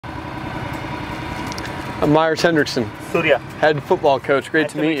I'm Myers Hendrickson, Surya. head football coach. Great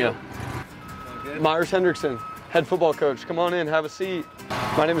Nice to meet you. Myers Hendrickson, head football coach. Come on in, have a seat.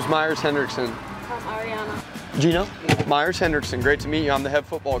 My name is Myers Hendrickson. I'm Ariana. Gino? Myers Hendrickson, great to meet you. I'm the head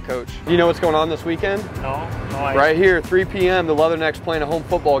football coach. Do you know what's going on this weekend? No. Right here, 3 p.m., the Leathernecks playing a home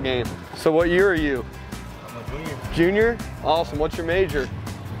football game. So what year are you? I'm a junior. Junior? Awesome. What's your major?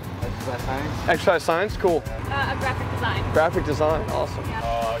 Exercise science. Exercise science? Cool. Graphic design. Graphic design? Awesome.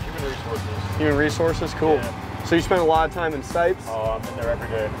 Human resources. Human resources? Cool. Yeah. So you spent a lot of time in Stipes? Oh, I'm in there every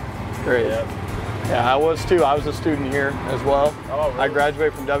day. Great. Yep. Yeah, I was too. I was a student here as well. Oh, really? I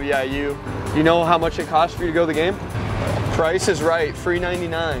graduated from WIU. Do you know how much it costs for you to go to the game? Price is right. Free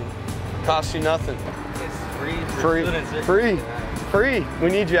 99. Costs you nothing. It's free for Free. students. Free. Free. We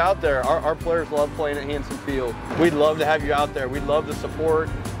need you out there. Our players love playing at Hanson Field. We'd love to have you out there. We'd love the support.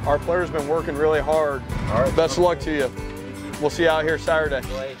 Our players have been working really hard. All right. Best of luck to you. We'll see you out here Saturday.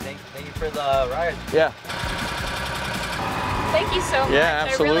 Thank you for the ride. Yeah. Thank you so much. Yeah,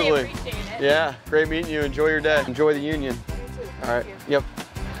 absolutely. I really appreciate it. Yeah, great meeting you. Enjoy your day. Enjoy the Union. All right. Thank Yep.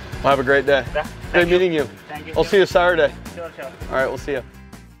 Well, have a great day. Yeah, Great meeting you. Thank you. I'll see you Saturday. Sure. All right, we'll see you.